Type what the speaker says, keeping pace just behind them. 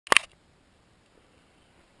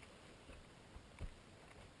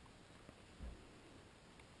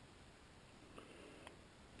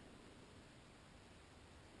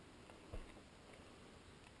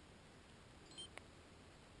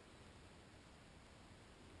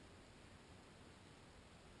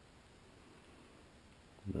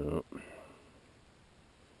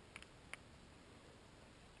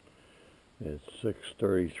It's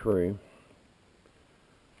 6:33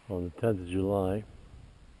 on the 10th of July,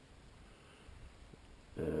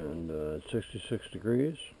 and it's 66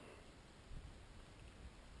 degrees.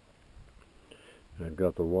 And I've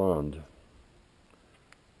got the wand,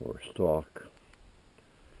 or stalk,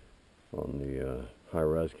 on the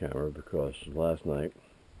high-res camera because last night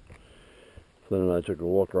Flynn and I took a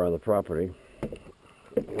walk around the property,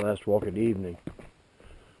 last walk of the evening.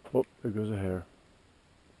 Oh, there goes a hair.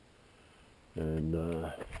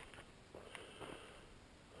 And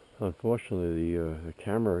unfortunately the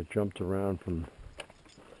camera jumped around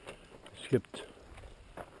skipped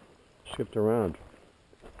around.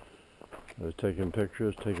 I was taking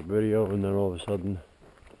pictures, taking video, and then all of a sudden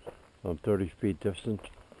I'm 30 feet distant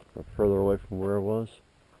or further away from where I was,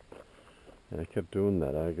 and I kept doing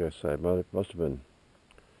that. I guess I must have been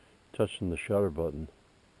touching the shutter button,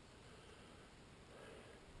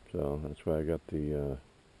 so that's why I got the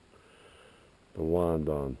wand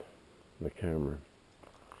on the camera.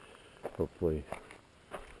 Hopefully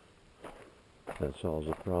that solves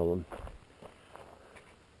the problem.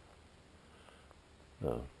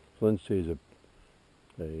 Flynn sees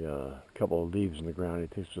a couple of leaves in the ground. He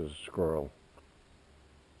thinks it's a squirrel.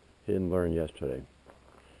 He didn't learn yesterday.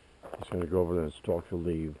 He's going to go over there and stalk the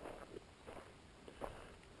leaf,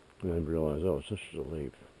 and then realize, oh, it's just a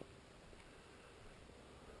leaf.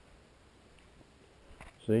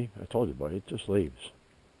 See, I told you, buddy, it's just leaves.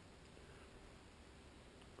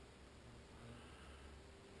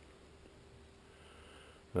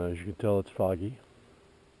 As you can tell, it's foggy.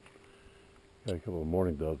 Got a couple of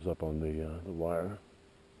mourning doves up on the wire.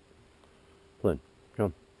 Flynn,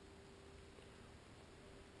 come.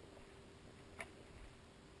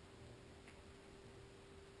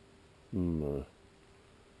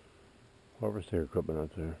 Harvesting equipment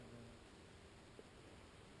out there.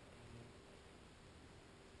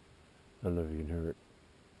 I don't know if you can hear it.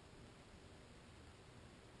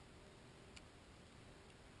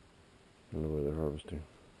 I don't know where they're harvesting.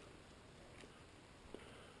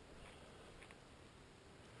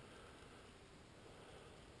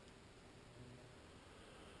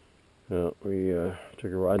 We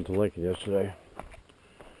took a ride to Lincoln yesterday.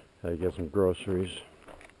 Had to get some groceries,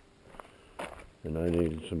 and I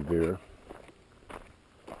needed some beer.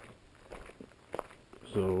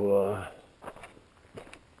 So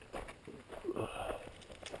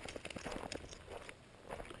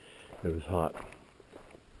it was hot.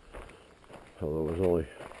 Although it was only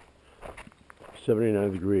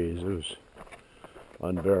 79 degrees, it was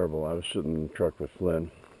unbearable. I was sitting in the truck with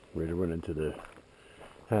Flynn. We went into the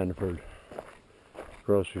Hannaford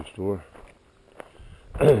grocery store.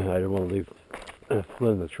 I didn't want to leave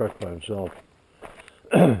Flynn in the truck by himself.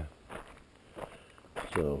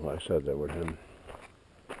 So I sat there with him.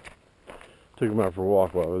 Took him out for a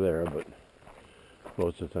walk while we were there, but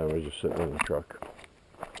most of the time we were just sitting in the truck.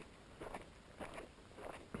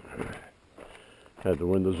 Had the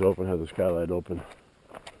windows open, had the skylight open,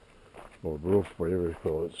 or roof, whatever you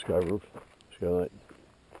call it, sky roof, skylight,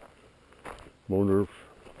 moon roof.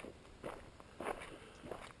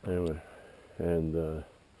 Anyway, and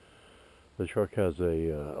the truck has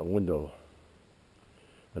a window,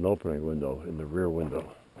 an opening window in the rear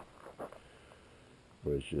window,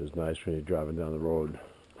 which is nice when you're driving down the road.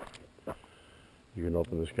 You can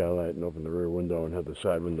open the skylight and open the rear window and have the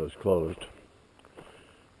side windows closed,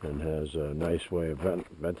 and has a nice way of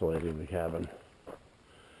ventilating the cabin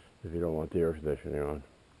if you don't want the air conditioning on.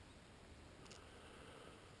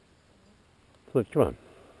 Flynn, come on.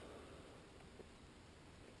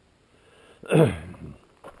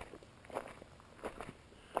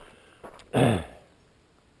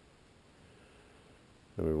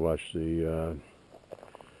 And we watched the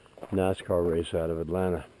NASCAR race out of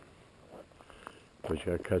Atlanta, which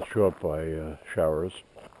got cut short by showers,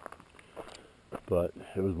 but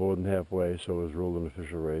it was more than halfway, so it was ruled an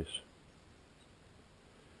official race.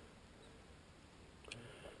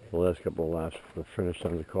 The last couple of laps were finished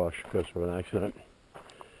under caution because of an accident,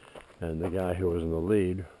 and the guy who was in the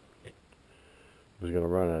lead was going to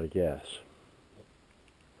run out of gas.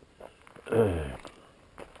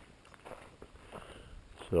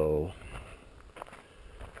 So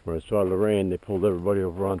when it started to rain, they pulled everybody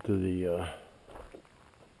over onto the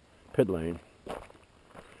pit lane.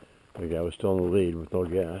 The guy was still in the lead with no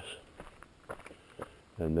gas,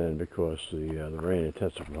 and then because the rain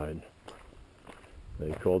intensified,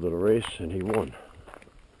 they called it a race, and he won,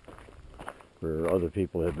 where other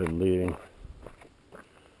people had been leading.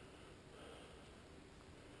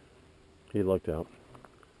 He lucked out.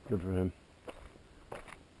 Good for him.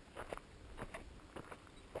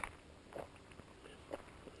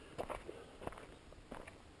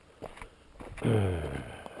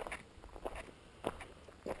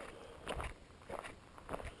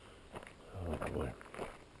 Boy.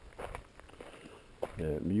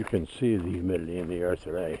 You can see the humidity in the air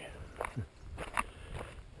today.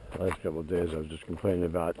 The last couple of days I was just complaining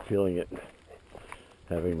about feeling it,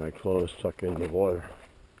 having my clothes stuck in the water,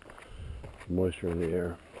 moisture in the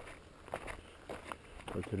air.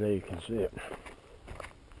 But today you can see it.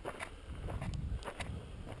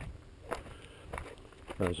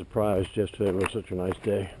 I was surprised yesterday was such a nice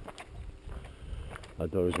day. I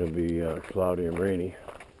thought it was going to be cloudy and rainy,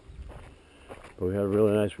 but we had a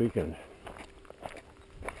really nice weekend.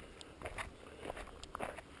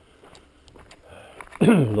 A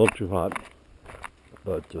little too hot,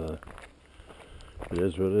 but it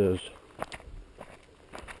is what it is.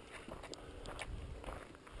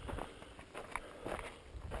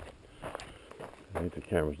 I think the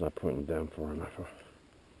camera's not pointing down far enough.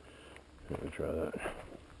 Let me try that.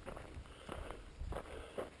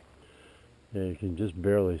 Yeah, you can just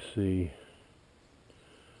barely see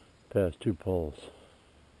past two poles.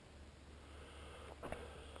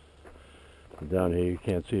 Down here you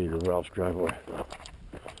can't see the Ralph's driveway.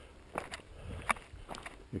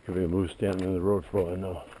 It could be a moose standing in the road for all I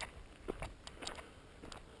know.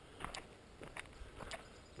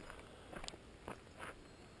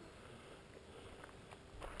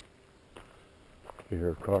 You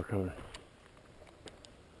hear a car coming?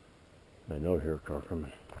 I know you hear a car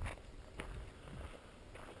coming.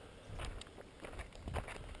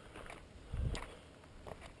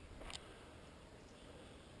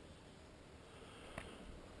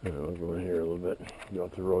 I'll go in here a little bit, go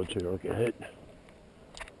off the road so you don't get hit.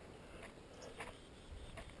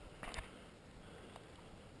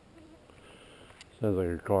 Sounds like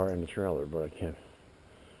a car and a trailer, but I can't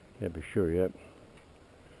be sure yet.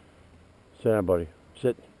 Sit down, buddy.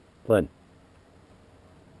 Sit. Glenn.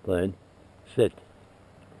 Glenn. Sit.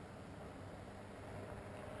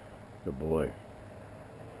 Good boy.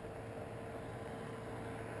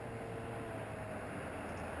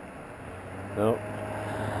 No.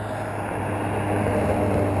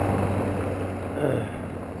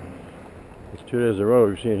 It's 2 days in a row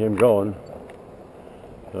we've seen him going.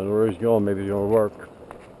 Don't know where he's going, maybe he's going to work.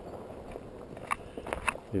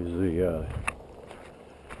 He's the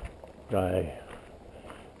guy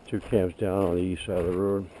 2 camps down on the east side of the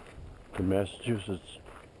road in Massachusetts.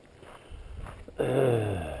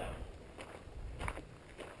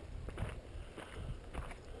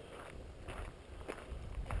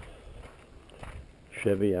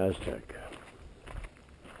 Chevy Aztec.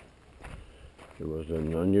 It was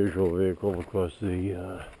an unusual vehicle because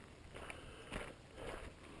the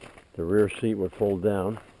rear seat would fold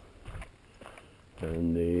down,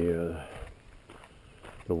 and the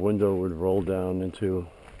window would roll down into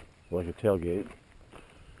like a tailgate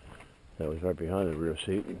that was right behind the rear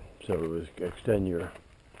seat. So it was extend your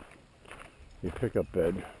pickup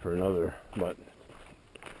bed for another, what,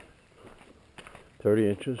 30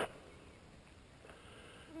 inches?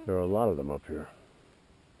 There are a lot of them up here.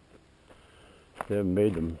 They haven't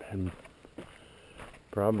made them in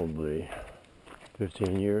probably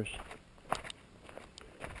 15 years,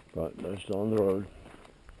 but they're still on the road.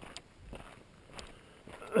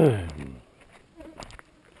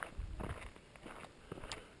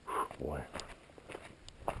 Boy.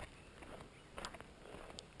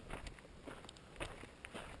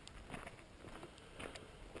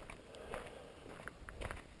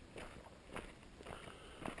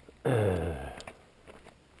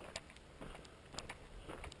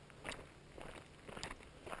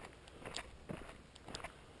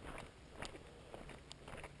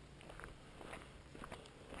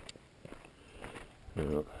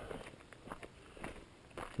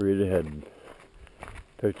 Rita had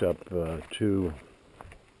picked up 2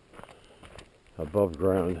 above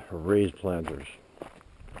ground raised planters,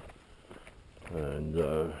 and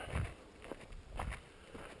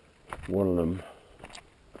one of them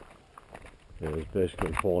is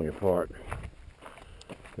basically falling apart.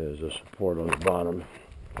 There's a support on the bottom,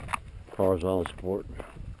 horizontal support,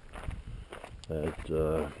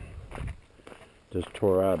 that just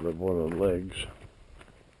tore out of one of the legs,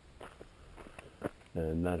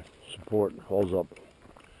 and that support holds up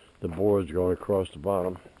the boards going across the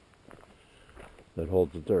bottom that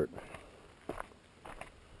holds the dirt.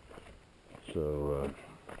 So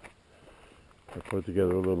I put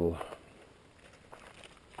together a little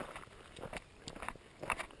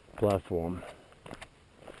platform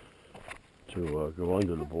to go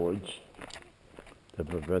under the boards to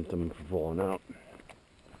prevent them from falling out.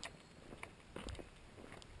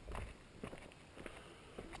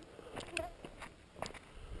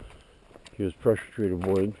 Use pressure treated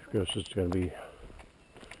wood because it's going to be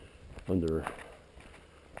under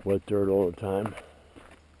wet dirt all the time.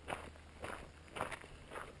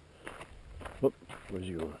 Whoop, where's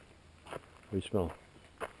he going? What do you smell?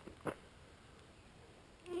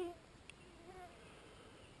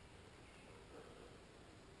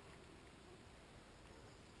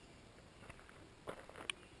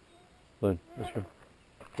 Lynn, let's go.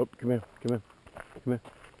 Whoop, come here, come here, come here.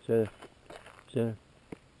 Stay there, stay there.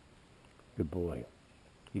 Good boy.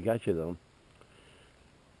 He got you though.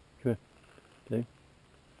 Come here, see?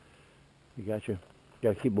 He got you. You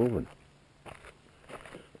gotta keep moving.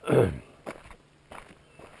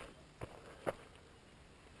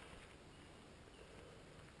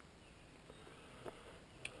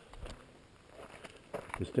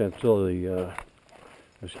 You stand still, the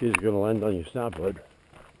mosquitoes are gonna land on your snout, bud.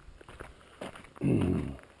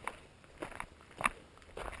 And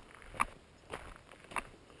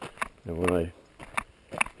when I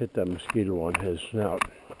hit that mosquito on his snout,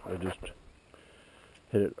 I just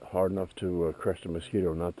hit it hard enough to crush the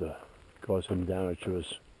mosquito, not to cause him damage to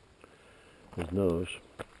his nose.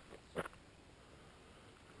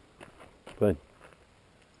 Glenn.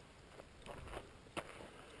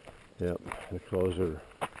 Yep, the clothes are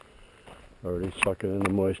already sucking in the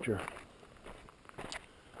moisture.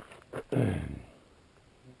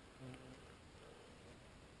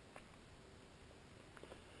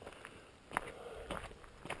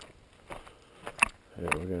 Yeah,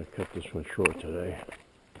 we're going to cut this one short today.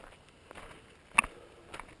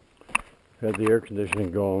 Had the air conditioning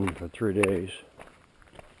going for 3 days.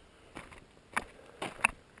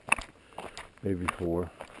 Maybe 4.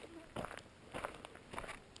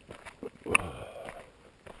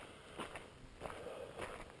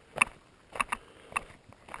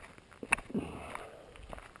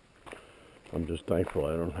 I'm just thankful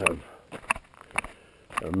I don't have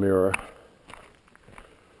a mirror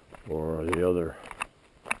or the other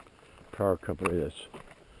power company that's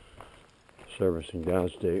servicing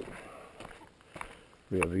downstate.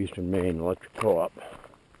 We have Eastern Maine Electric Co-op.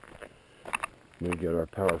 We get our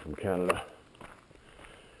power from Canada.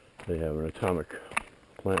 They have an atomic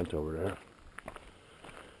plant over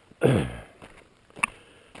there.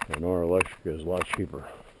 And our electric is a lot cheaper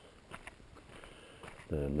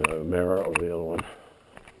than Mara or the other one.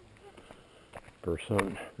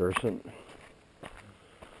 Percent.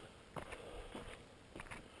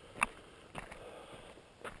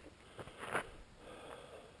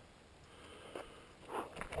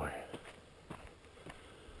 Boy.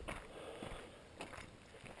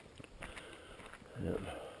 Yeah.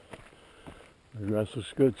 The grass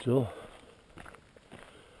looks good still.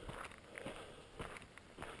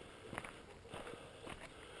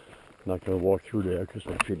 Not going to walk through there because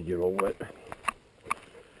my feet get all wet.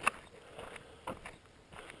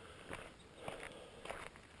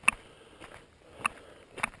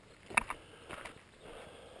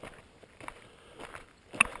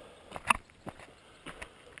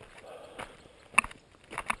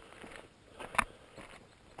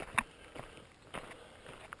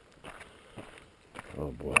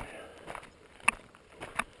 Oh boy.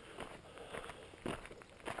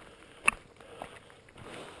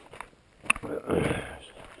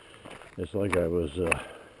 It's like I was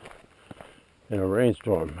in a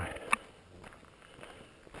rainstorm.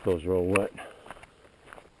 Clothes are all wet.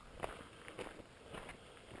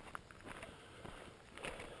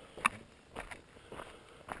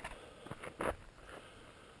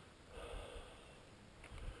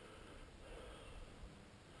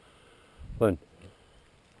 Lynn.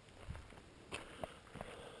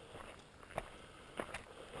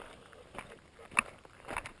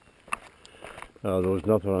 There was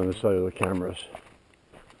nothing on the side of the cameras.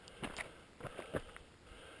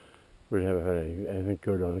 We haven't had anything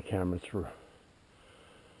good on the cameras for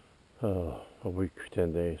a week,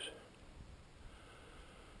 10 days.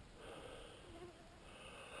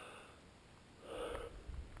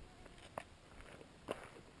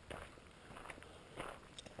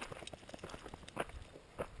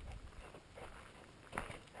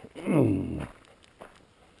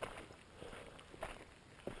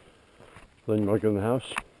 Lynn, you want to go in the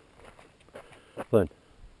house? Lynn.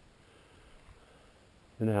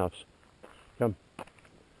 In the house. Come.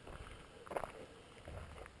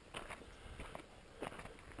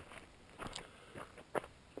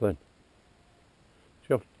 Lynn. Let's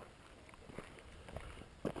go.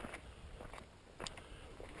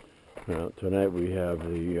 Now, tonight we have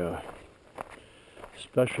the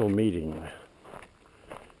special meeting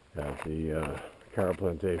at the Carroll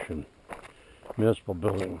Plantation Municipal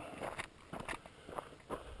Building.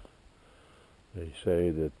 They say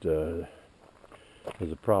that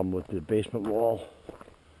there's a problem with the basement wall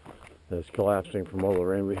that's collapsing from all the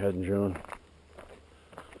rain we had in June,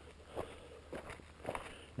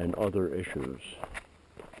 and other issues.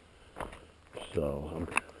 So I'm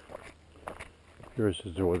curious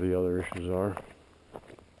as to what the other issues are.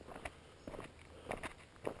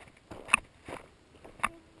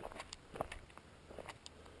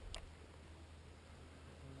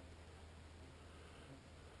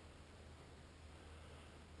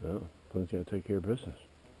 Well, Clint's got to take care of business.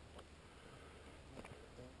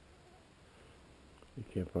 You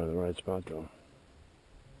can't find the right spot though.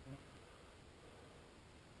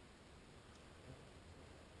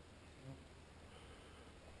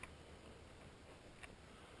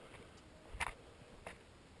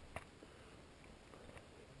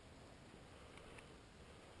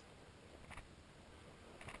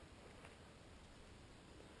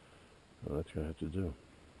 Well, that's gonna have to do.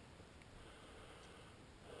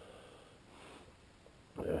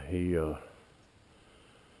 Yeah, he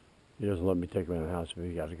doesn't let me take him in the house if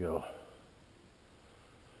he got to go.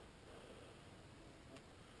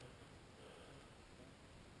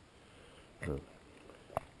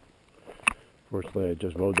 Fortunately, I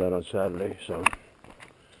just mowed that on Saturday, so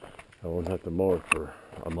I won't have to mow it for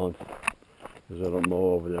a month because I don't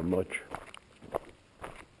mow over there much.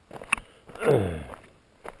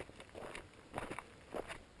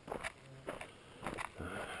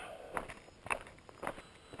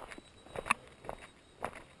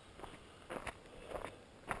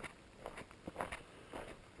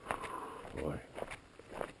 Boy.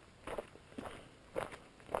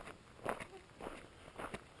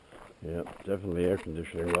 Yep, definitely air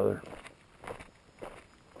conditioning weather.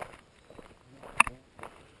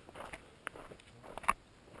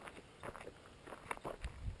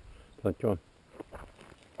 Come on.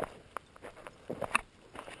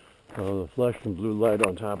 Well, the flash and blue light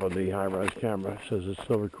on top of the high-res camera says it's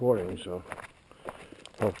still recording, so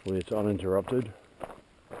hopefully it's uninterrupted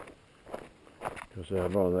because I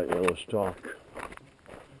have on that yellow stalk.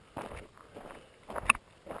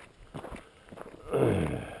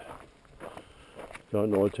 Don't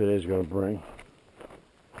know what today's going to bring.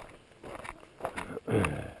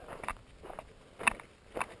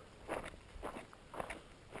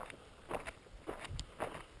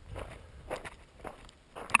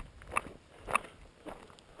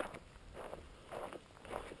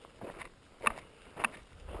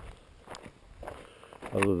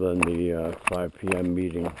 Other than the 5 p.m.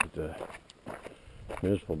 meeting at the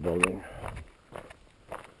municipal building.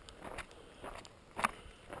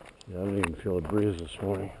 Yeah, I didn't even feel a breeze this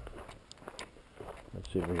morning.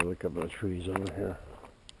 Let's see if we can look up the trees over here.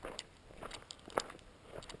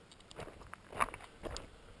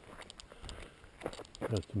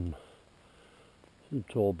 Got some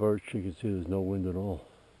tall birch. You can see there's no wind at all.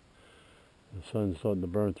 The sun's starting to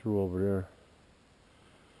burn through over there.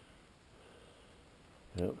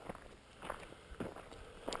 Yep.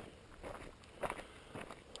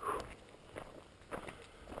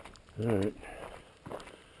 Alright.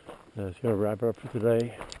 That's going to wrap it up for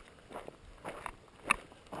today.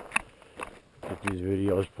 Get these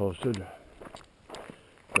videos posted.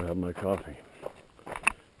 Go have my coffee.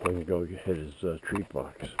 Then go hit his treat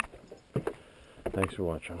box. Thanks for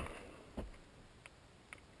watching.